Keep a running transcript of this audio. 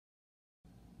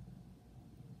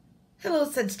Hello,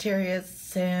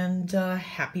 Sagittarius, and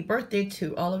happy birthday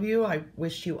to all of you. I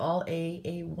wish you all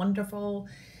a wonderful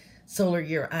solar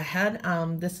year ahead.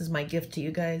 This is my gift to you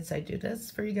guys. I do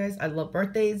this for you guys. I love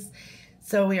birthdays.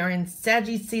 So we are in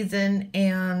Saggy season,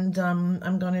 and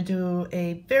I'm going to do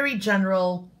a very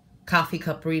general coffee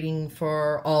cup reading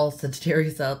for all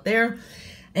Sagittarius out there.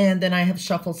 And then I have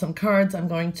shuffled some cards. I'm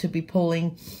going to be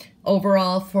pulling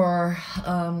overall for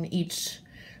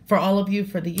for all of you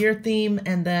for the year theme,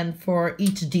 and then for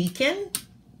each decan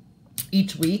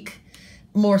each week,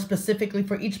 more specifically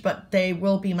for each, but they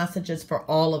will be messages for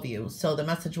all of you. So the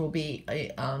message will be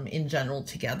in general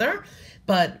together,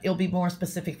 but it'll be more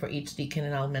specific for each decan,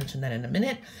 and I'll mention that in a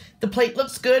minute. The plate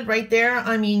looks good right there.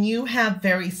 I mean, you have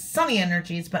very sunny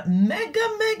energies, but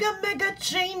mega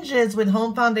changes with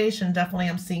home foundation. Definitely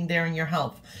I'm seeing there in your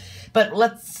health. But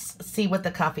let's see what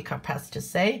the coffee cup has to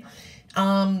say.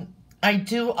 I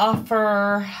do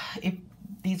offer, if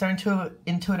these are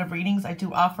intuitive readings, I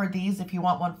do offer these if you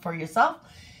want one for yourself.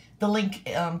 The link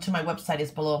to my website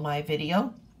is below my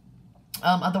video.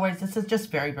 Otherwise, this is just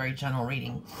very general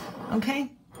reading.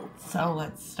 Okay, so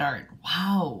let's start.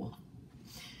 Wow.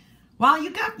 Wow, you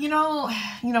got,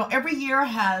 every year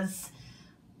has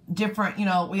different,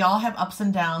 we all have ups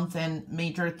and downs and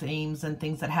major themes and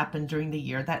things that happen during the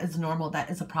year. That is normal. That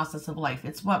is a process of life.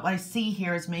 It's what I see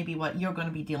here is maybe what you're going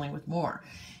to be dealing with more.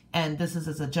 And this is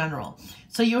as a general.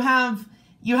 So you have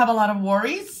a lot of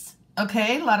worries,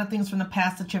 okay? A lot of things from the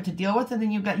past that you have to deal with, and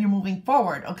then you're moving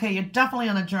forward, okay? You're definitely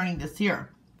on a journey this year.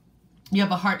 You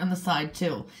have a heart on the side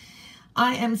too.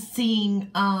 I am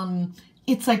seeing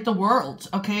it's like the world,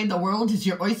 okay? The world is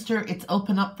your oyster. It's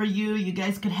open up for you. You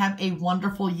guys could have a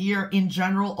wonderful year in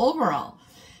general overall,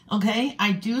 okay?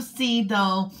 I do see,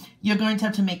 though, you're going to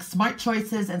have to make smart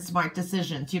choices and smart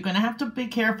decisions. You're going to have to be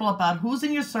careful about who's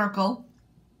in your circle,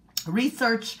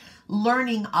 research,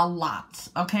 learning a lot,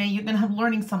 okay? You're going to have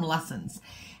learning some lessons.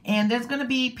 And there's going to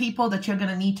be people that you're going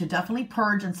to need to definitely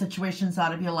purge in situations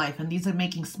out of your life. And these are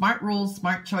making smart rules,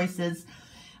 smart choices,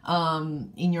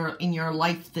 in your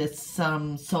life this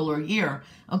solar year.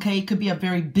 Okay, it could be a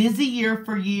very busy year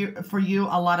for you.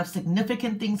 A lot of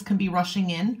significant things can be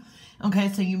rushing in.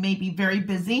 Okay, so you may be very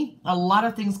busy, a lot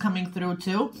of things coming through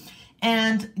too,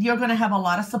 and you're going to have a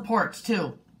lot of support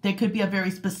too. There could be a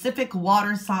very specific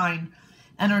water sign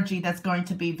energy that's going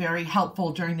to be very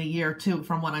helpful during the year too,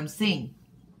 from what I'm seeing.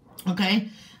 Okay,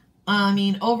 I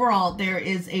mean, overall there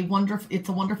is it's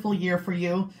a wonderful year for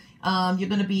you. You're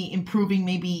going to be improving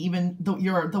maybe even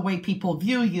the way people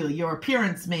view you, your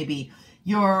appearance maybe,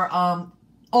 your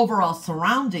overall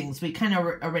surroundings. We kind of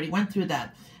already went through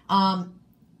that.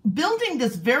 Building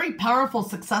this very powerful,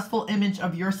 successful image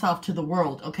of yourself to the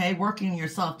world, okay? Working on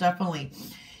yourself, definitely.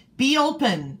 Be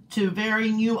open to very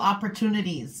new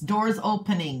opportunities, doors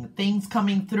opening, things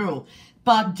coming through.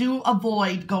 But do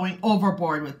avoid going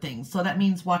overboard with things. So that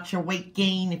means watch your weight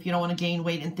gain if you don't want to gain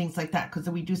weight and things like that, because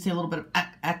we do see a little bit of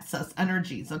excess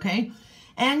energies, okay?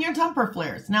 And your temper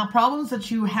flares. Now, problems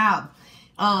that you have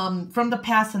from the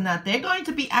past and that, they're going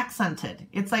to be accented.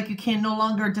 It's like you can no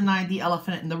longer deny the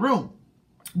elephant in the room.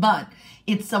 But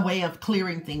it's a way of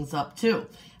clearing things up too.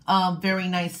 Very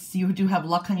nice. You do have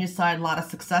luck on your side, a lot of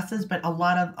successes, but a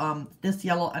lot of this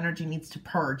yellow energy needs to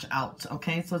purge out,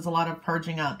 okay? So it's a lot of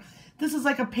purging out. This is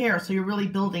like a pair, so you're really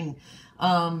building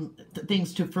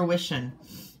things to fruition,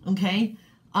 okay?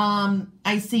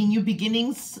 I see new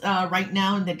beginnings right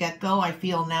now in the get-go. I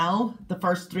feel now, the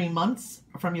first 3 months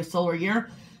from your solar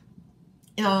year.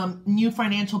 New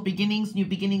financial beginnings, new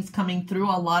beginnings coming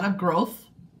through, a lot of growth,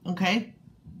 okay?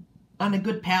 On a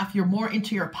good path. You're more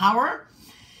into your power,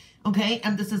 okay?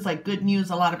 And this is like good news,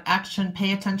 a lot of action.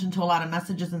 Pay attention to a lot of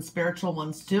messages and spiritual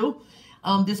ones too.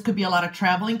 This could be a lot of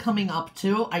traveling coming up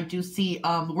too. I do see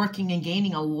working and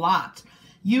gaining a lot.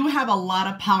 You have a lot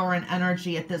of power and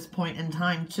energy at this point in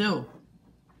time too.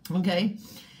 Okay.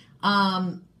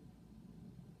 I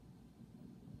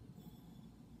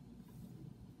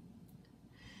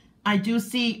do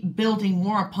see building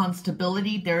more upon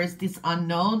stability. There is this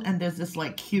unknown, and there's this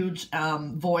like huge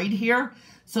void here.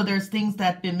 So there's things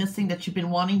that have been missing that you've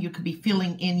been wanting. You could be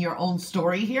feeling in your own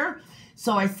story here.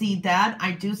 So I see that.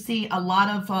 I do see a lot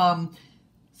of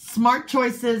smart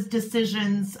choices,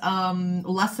 decisions,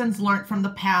 lessons learned from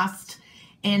the past,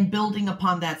 and building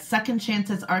upon that. Second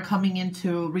chances are coming in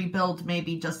to rebuild,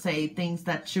 maybe just say things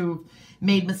that you've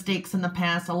made mistakes in the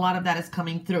past. A lot of that is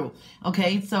coming through.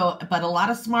 Okay, so, but a lot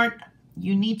of smart,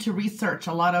 you need to research,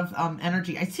 a lot of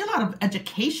energy. I see a lot of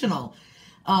educational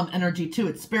energy too.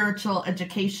 It's spiritual,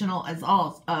 educational as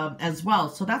well.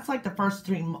 So that's like the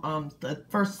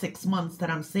first 6 months that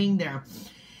I'm seeing there.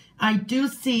 I do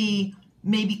see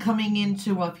maybe coming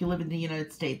into, well, if you live in the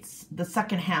United States, the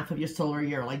second half of your solar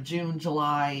year, like June,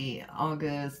 July,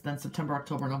 August, then September,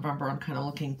 October, November. I'm kind of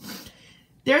looking.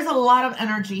 There's a lot of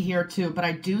energy here too, but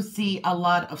I do see a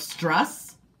lot of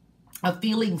stress, of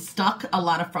feeling stuck, a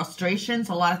lot of frustrations.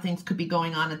 A lot of things could be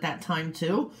going on at that time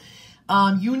too.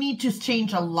 You need to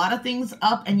change a lot of things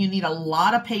up, and you need a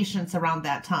lot of patience around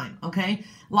that time, okay?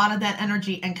 A lot of that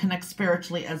energy, and connect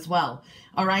spiritually as well,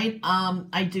 all right?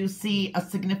 I do see a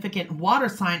significant water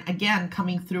sign, again,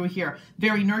 coming through here.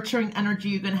 Very nurturing energy.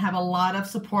 You're going to have a lot of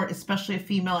support, especially a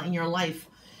female in your life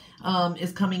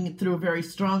is coming through very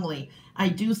strongly. I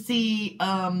do see,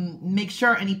 make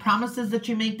sure any promises that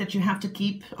you make that you have to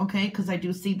keep, okay? Because I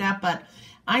do see that, but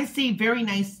I see very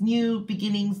nice new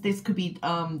beginnings. This could be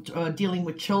dealing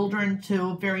with children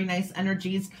too. Very nice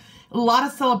energies. A lot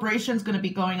of celebrations going to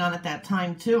be going on at that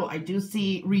time too. I do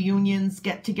see reunions,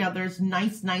 get-togethers.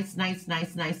 Nice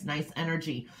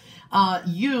energy.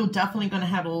 You definitely going to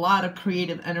have a lot of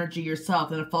creative energy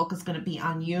yourself, and the focus is going to be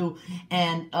on you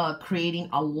and creating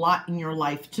a lot in your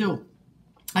life too.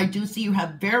 I do see you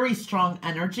have very strong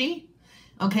energy.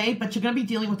 Okay, but you're going to be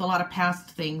dealing with a lot of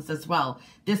past things as well.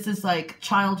 This is like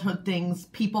childhood things,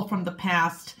 people from the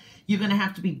past. You're going to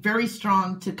have to be very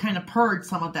strong to kind of purge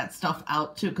some of that stuff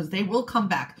out too, because they will come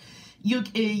back. You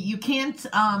can't,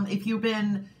 if you've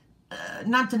been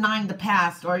not denying the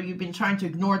past, or you've been trying to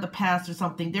ignore the past or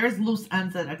something, there's loose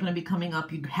ends that are going to be coming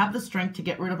up. You have the strength to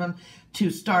get rid of them,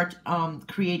 to start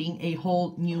creating a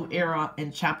whole new era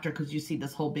and chapter, because you see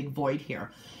this whole big void here.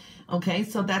 Okay,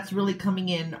 so that's really coming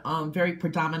in very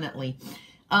predominantly.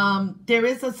 There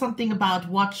is something about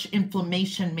watch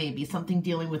inflammation, maybe something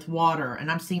dealing with water,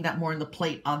 and I'm seeing that more in the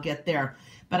plate. I'll get there,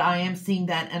 but I am seeing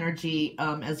that energy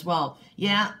as well.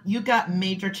 Yeah, you got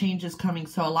major changes coming,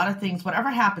 so a lot of things, whatever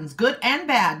happens, good and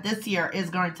bad, this year is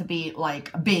going to be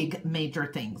like big major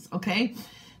things. Okay,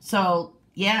 so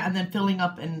yeah, and then filling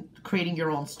up and creating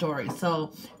your own story.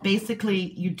 So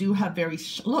basically, you do have very,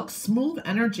 look, smooth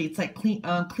energy. It's like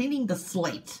cleaning the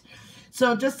slate.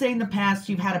 So just say in the past,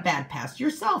 you've had a bad past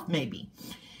yourself, maybe,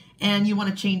 and you want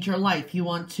to change your life. You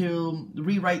want to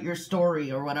rewrite your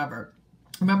story or whatever.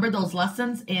 Remember those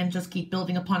lessons and just keep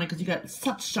building upon it, because you got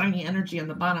such shiny energy on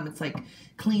the bottom. It's like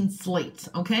clean slate,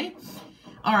 okay?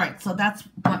 All right, so that's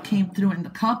what came through in the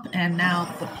cup, and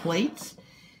now the plate.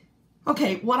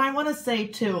 Okay, what I want to say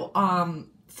too,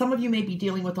 some of you may be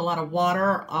dealing with a lot of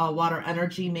water, water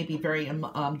energy, maybe very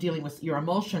dealing with your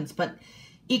emotions, but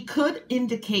it could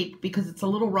indicate, because it's a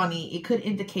little runny, it could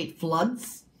indicate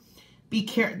floods.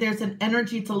 There's an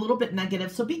energy, it's a little bit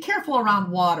negative, so be careful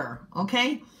around water,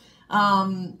 okay?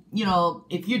 You know,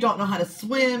 if you don't know how to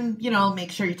swim, you know, make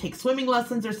sure you take swimming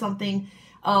lessons or something,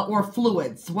 or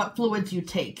fluids, what fluids you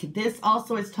take. This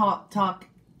also is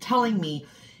telling me,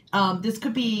 this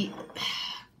could be,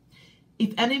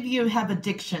 if any of you have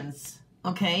addictions,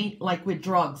 okay, like with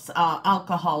drugs,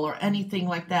 alcohol, or anything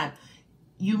like that,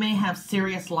 you may have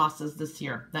serious losses this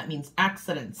year. That means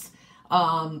accidents,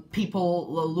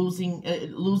 people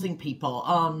losing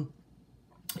people.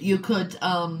 You could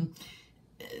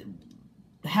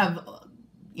have,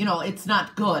 you know, it's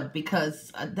not good,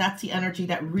 because that's the energy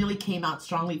that really came out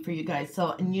strongly for you guys.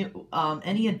 So, and you,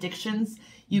 any addictions,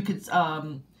 you could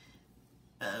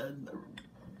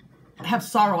have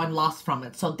sorrow and loss from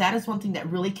it. So that is one thing that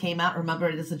really came out. Remember,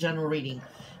 it is a general reading.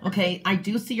 Okay, I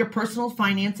do see your personal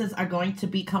finances are going to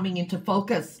be coming into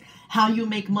focus. How you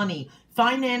make money.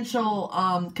 Financial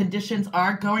conditions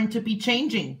are going to be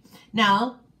changing.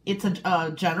 Now, it's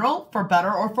a general, for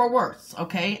better or for worse.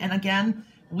 Okay, and again,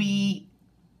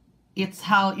 it's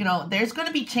how, you know, there's going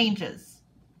to be changes.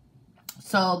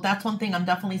 So that's one thing I'm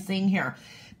definitely seeing here.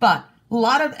 But a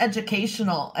lot of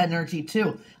educational energy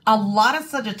too. A lot of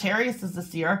Sagittarius is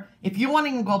this year. If you want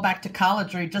to go back to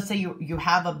college, or just say you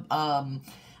have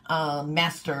a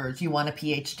master's, you want a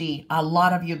PhD, a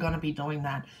lot of you are going to be doing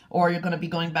that. Or you're going to be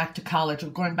going back to college or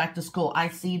going back to school. I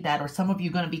see that. Or some of you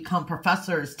are going to become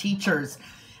professors, teachers.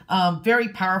 Very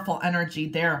powerful energy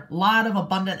there. A lot of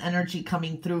abundant energy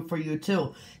coming through for you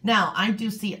too. Now, I do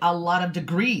see a lot of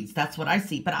degrees. That's what I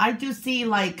see. But I do see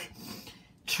like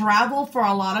travel for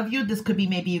a lot of you. This could be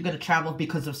maybe you're going to travel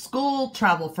because of school,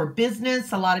 travel for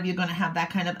business. A lot of you are going to have that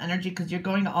kind of energy because you're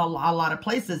going to a lot of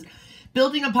places.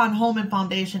 Building upon home and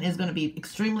foundation is going to be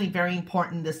extremely very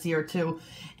important this year too,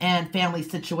 and family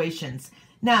situations.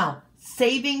 Now,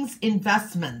 savings,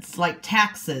 investments like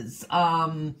taxes,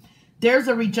 there's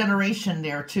a regeneration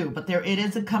there too, but it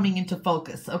isn't coming into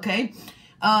focus, okay?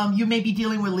 You may be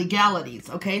dealing with legalities,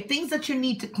 okay? Things that you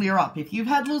need to clear up. If you've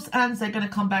had loose ends, they're going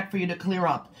to come back for you to clear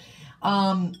up.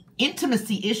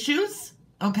 Intimacy issues,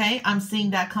 okay? I'm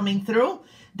seeing that coming through.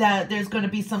 that there's going to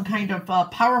be some kind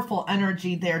of powerful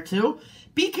energy there too.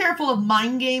 Be careful of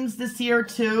mind games this year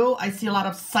too. I see a lot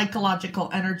of psychological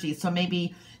energy. So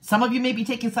maybe some of you may be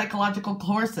taking psychological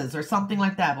courses or something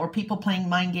like that, or people playing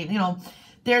mind games. You know,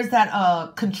 there's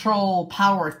that control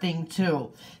power thing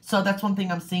too. So that's one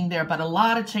thing I'm seeing there. But a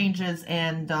lot of changes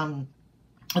and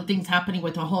things happening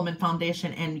with the home and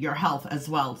foundation and your health as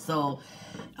well. So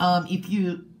if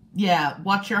you,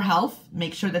 watch your health.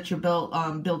 Make sure that you're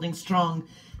building strong,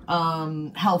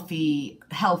 healthy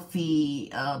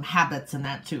habits and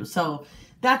that too. So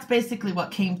that's basically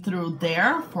what came through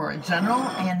there for a general.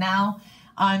 And now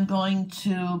I'm going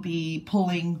to be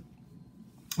pulling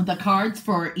the cards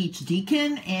for each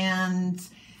deacon, and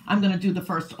I'm going to do the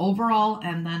first overall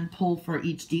and then pull for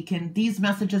each deacon. These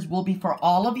messages will be for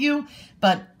all of you,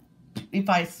 but if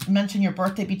I mention your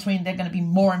birthday between, they're going to be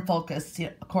more in focus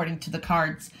according to the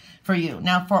cards for you.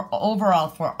 Now for overall,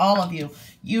 for all of you,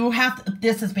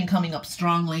 this has been coming up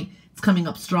strongly. It's coming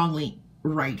up strongly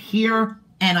right here,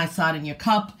 and I saw it in your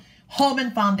cup. Home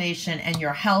and foundation and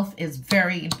your health is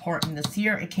very important this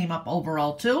year. It came up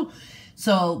overall too.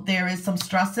 So there is some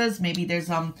stresses. Maybe there's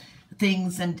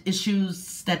things and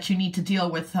issues that you need to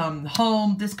deal with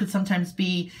home. This could sometimes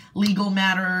be legal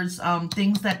matters,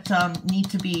 things that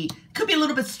could be a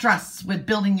little bit stress with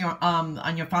building your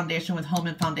on your foundation with home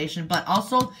and foundation, but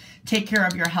also take care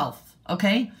of your health.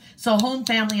 Okay, so home,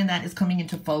 family, and that is coming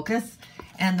into focus.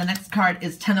 And the next card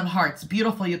is 10 of Hearts.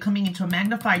 Beautiful. You're coming into a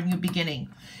magnified new beginning.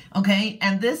 Okay,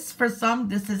 and this for some,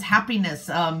 this is happiness,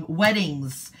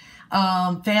 weddings,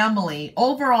 family,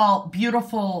 overall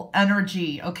beautiful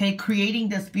energy. Okay, creating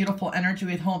this beautiful energy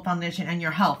with home, foundation, and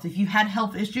your health. If you had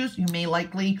health issues, you may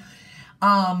likely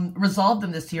resolve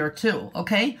them this year too.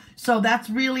 Okay, so that's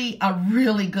really a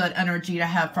really good energy to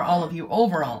have for all of you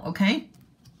overall. Okay,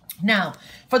 now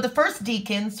for the first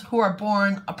deacons who are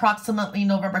born approximately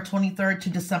November 23rd to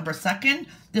December 2nd,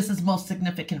 this is most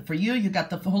significant for you. You got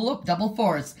the look, double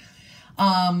fours.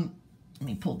 Let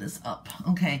me pull this up.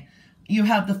 Okay. You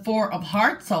have the 4 of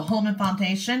Hearts, so home and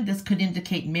foundation. This could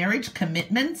indicate marriage,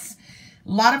 commitments.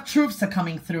 A lot of truths are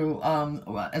coming through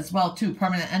as well, too.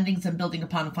 Permanent endings and building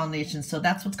upon a foundation. So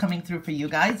that's what's coming through for you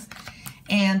guys.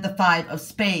 And the 5 of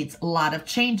Spades. A lot of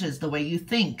changes, the way you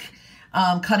think.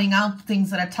 Cutting out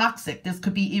things that are toxic. This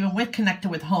could be even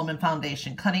connected with home and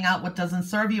foundation. Cutting out what doesn't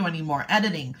serve you anymore.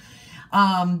 Editing.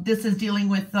 This is dealing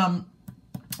with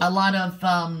a lot of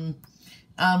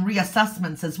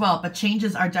reassessments as well, but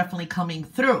changes are definitely coming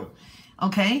through.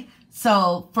 Okay,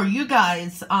 so for you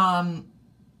guys, I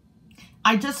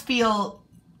just feel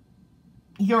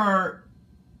when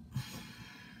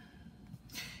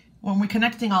we're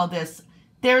connecting all this,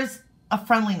 there's a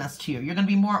friendliness to you. You're going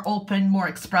to be more open, more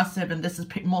expressive, and this is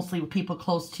mostly with people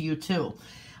close to you too.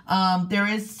 There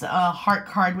is a heart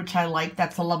card, which I like.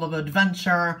 That's a love of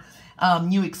adventure,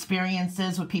 new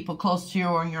experiences with people close to you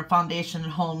or in your foundation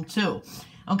and home too.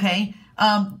 Okay,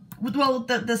 well,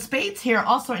 the spades here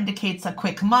also indicates a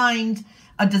quick mind,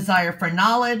 a desire for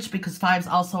knowledge, because 5s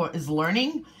also is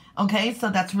learning. Okay, so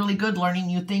that's really good, learning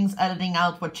new things, editing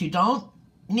out what you don't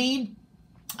need.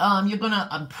 You're going to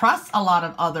impress a lot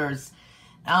of others.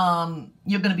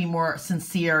 You're going to be more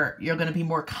sincere. You're going to be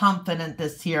more confident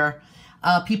this year.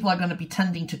 People are going to be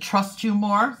tending to trust you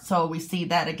more, so we see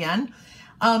that again.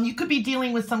 You could be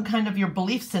dealing with some kind of your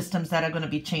belief systems that are going to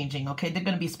be changing, okay? They're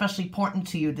going to be especially important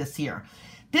to you this year.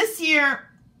 This year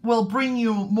will bring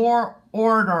you more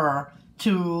order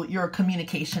to your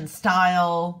communication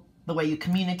style, the way you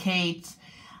communicate,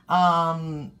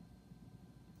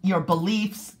 your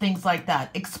beliefs, things like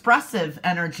that. Expressive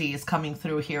energy is coming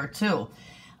through here too.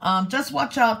 Just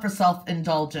watch out for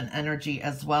self-indulgent energy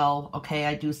as well, okay?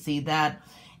 I do see that.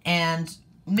 And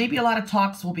maybe a lot of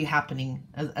talks will be happening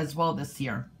as well this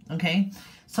year, okay?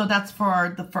 So that's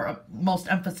for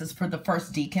most emphasis for the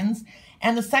first deacons.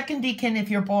 And the second deacon, if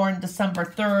you're born December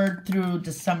 3rd through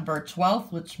December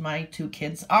 12th, which my 2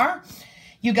 kids are,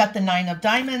 you got the 9 of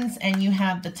Diamonds and you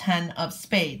have the 10 of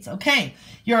Spades. Okay,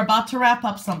 you're about to wrap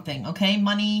up something, okay?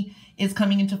 Money is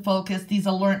coming into focus. These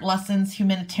are learned lessons,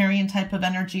 humanitarian type of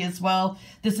energy as well.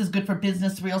 This is good for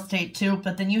business, real estate too.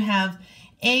 But then you have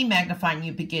a magnified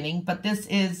new beginning, but this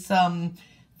is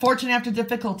fortune after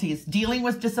difficulties, dealing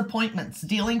with disappointments,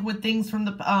 dealing with things from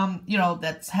the you know,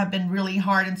 that have been really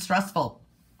hard and stressful.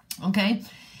 Okay,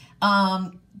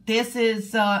 this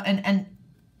is and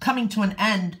coming to an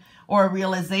end or a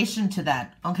realization to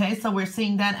that. Okay, so we're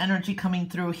seeing that energy coming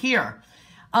through here.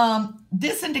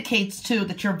 This indicates too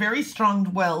that you're very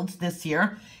strong-willed this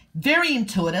year, very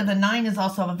intuitive. And 9 is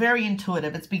also a very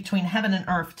intuitive. It's between heaven and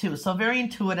earth too, so very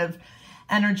intuitive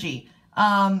energy.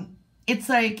 It's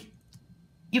like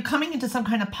you're coming into some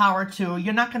kind of power too.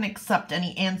 You're not going to accept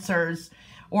any answers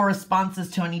or responses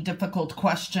to any difficult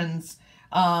questions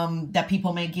that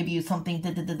people may give you, something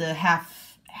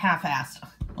half-assed.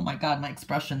 Oh my God, my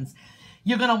expressions.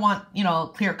 You're going to want, you know,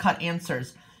 clear-cut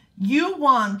answers. You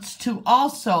want to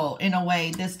also, in a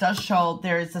way, this does show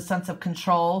there is a sense of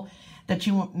control, that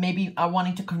you maybe are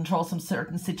wanting to control some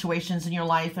certain situations in your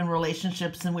life and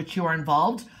relationships in which you are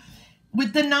involved.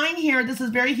 With the 9 here, this is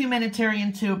very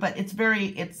humanitarian too, but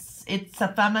it's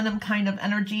a feminine kind of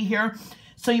energy here.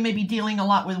 So you may be dealing a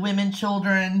lot with women,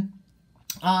 children,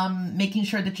 making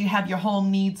sure that you have your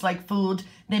home needs like food.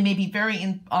 They may be very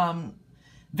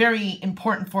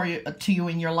important for you to you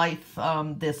in your life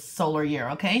this solar year,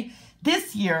 okay?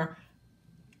 This year,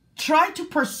 try to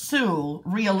pursue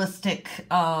realistic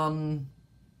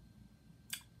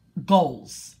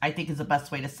goals, I think is the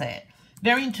best way to say it.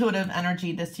 Very intuitive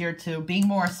energy this year too, being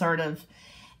more assertive.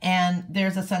 And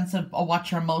there's a sense of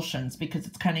watch your emotions, because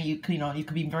it's kind of, you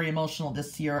could be very emotional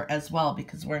this year as well,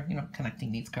 because we're,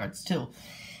 connecting these cards too.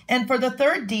 And for the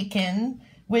 3rd decan,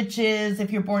 which is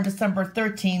if you're born December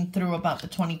 13th through about the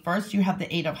 21st, you have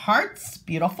the 8 of Hearts,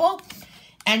 beautiful.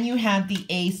 And you have the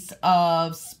Ace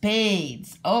of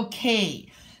Spades. Okay,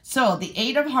 so the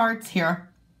 8 of Hearts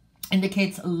here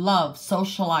indicates love,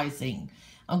 socializing,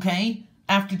 okay?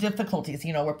 After difficulties,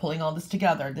 we're pulling all this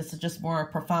together. This is just more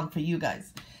profound for you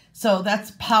guys. So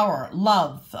that's power,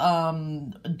 love,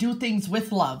 do things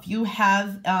with love. You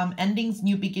have endings,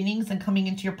 new beginnings, and coming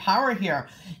into your power here.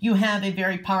 You have a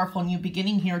very powerful new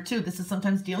beginning here too. This is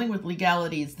sometimes dealing with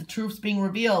legalities, the truths being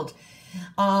revealed.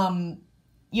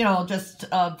 Just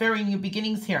very new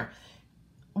beginnings here.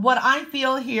 What I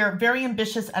feel here, very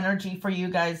ambitious energy for you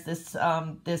guys this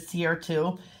year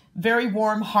too. Very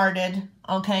warm-hearted,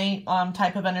 okay,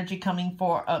 type of energy coming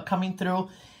through.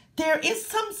 There is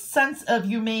some sense of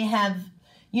you may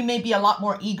be a lot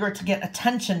more eager to get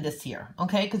attention this year,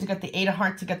 okay, because you got the 8 of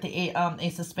Hearts, you got the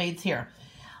Ace of Spades here.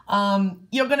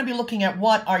 You're going to be looking at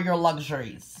what are your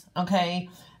luxuries, okay.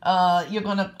 You're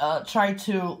going to try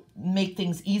to make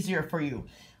things easier for you.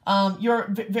 You're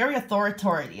very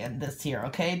authoritarian this year,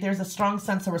 okay. There's a strong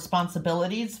sense of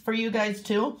responsibilities for you guys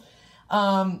too.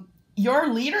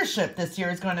 Your leadership this year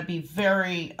is going to be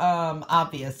very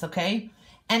obvious, okay?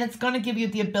 And it's going to give you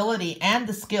the ability and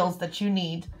the skills that you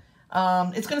need.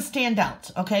 It's going to stand out,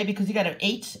 okay? Because you got an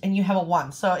 8 and you have a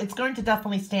 1. So it's going to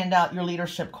definitely stand out, your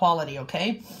leadership quality,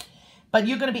 okay? But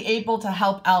you're going to be able to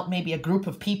help out maybe a group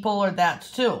of people or that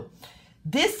too.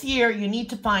 This year, you need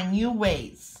to find new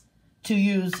ways to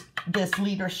use this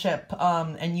leadership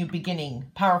and new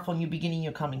beginning, powerful new beginning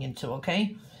you're coming into,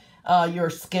 okay? Your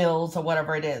skills or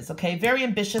whatever it is, okay? Very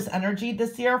ambitious energy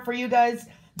this year for you guys.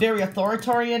 Very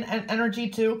authoritarian energy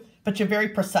too, but you're very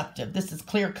perceptive. This is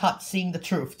clear-cut, seeing the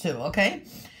truth too, okay?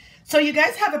 So you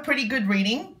guys have a pretty good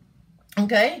reading,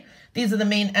 okay? These are the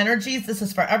main energies. This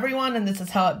is for everyone, and this is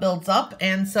how it builds up.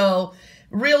 And so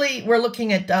really, we're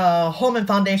looking at home and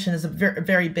foundation is a very,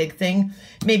 very big thing.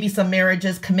 Maybe some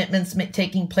marriages, commitments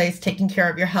taking place, taking care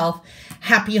of your health,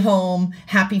 happy home,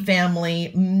 happy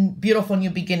family, beautiful new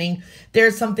beginning.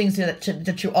 There's some things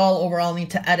that you all overall need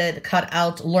to edit, cut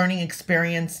out, learning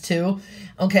experience too.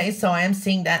 Okay, so I am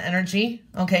seeing that energy.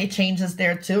 Okay, changes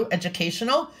there too.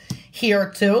 Educational here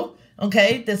too.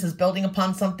 Okay, this is building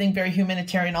upon something very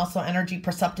humanitarian, also energy,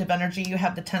 perceptive energy. You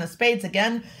have the 10 of Spades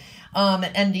again.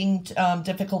 Ending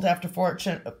difficult after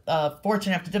fortune,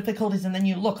 fortune after difficulties, and then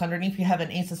you look underneath, you have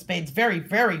an Ace of Spades. Very,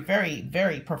 very, very,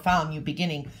 very profound new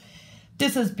beginning.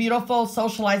 This is beautiful.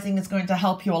 Socializing is going to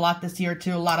help you a lot this year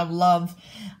too. A lot of love,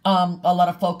 a lot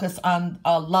of focus on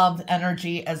love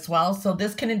energy as well. So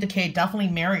this can indicate definitely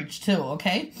marriage too,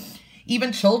 okay?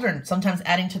 Even children, sometimes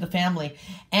adding to the family.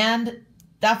 And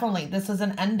definitely, this is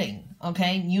an ending,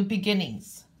 okay? New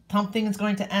beginnings. Something is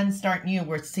going to end, start new.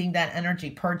 We're seeing that energy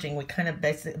purging. We kind of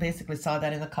basically saw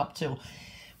that in the cup too.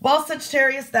 Well,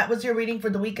 Sagittarius, that was your reading for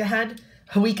the week ahead.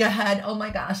 Oh my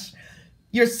gosh.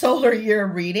 Your solar year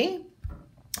reading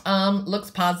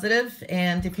looks positive.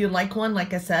 And if you like one,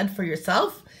 like I said, for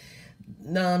yourself,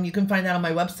 you can find that on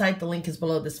my website. The link is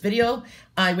below this video.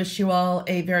 I wish you all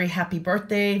a very happy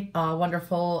birthday, a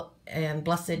wonderful and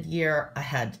blessed year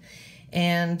ahead.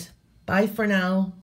 And bye for now.